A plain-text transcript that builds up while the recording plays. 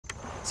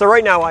So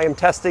right now I am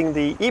testing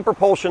the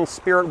ePropulsion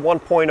Spirit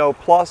 1.0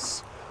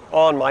 Plus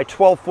on my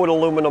 12-foot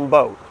aluminum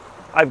boat.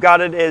 I've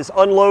got it as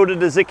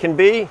unloaded as it can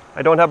be.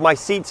 I don't have my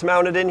seats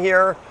mounted in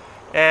here,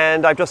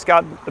 and I've just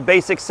got the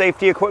basic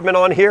safety equipment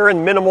on here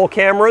and minimal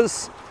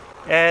cameras.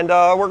 And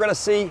we're gonna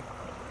see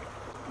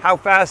how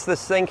fast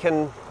this thing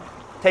can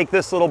take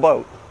this little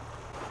boat.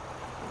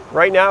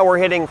 Right now we're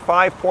hitting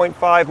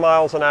 5.5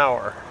 miles an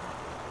hour.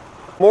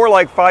 More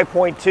like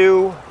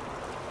 5.2.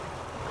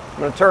 I'm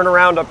going to turn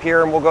around up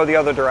here and we'll go the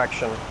other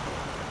direction.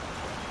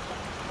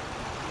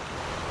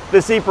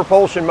 This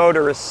ePropulsion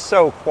motor is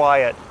so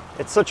quiet.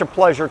 It's such a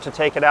pleasure to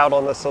take it out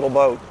on this little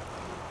boat.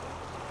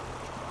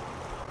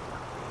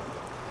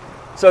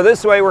 So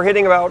this way we're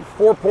hitting about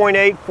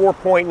 4.8,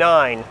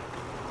 4.9.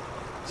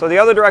 So the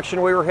other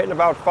direction we were hitting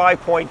about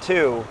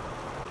 5.2.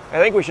 I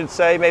think we should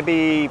say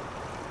maybe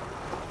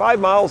 5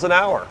 miles an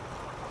hour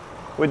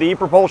with the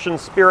ePropulsion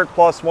Spirit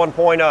Plus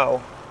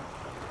 1.0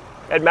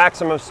 at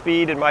maximum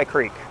speed in my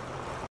creek.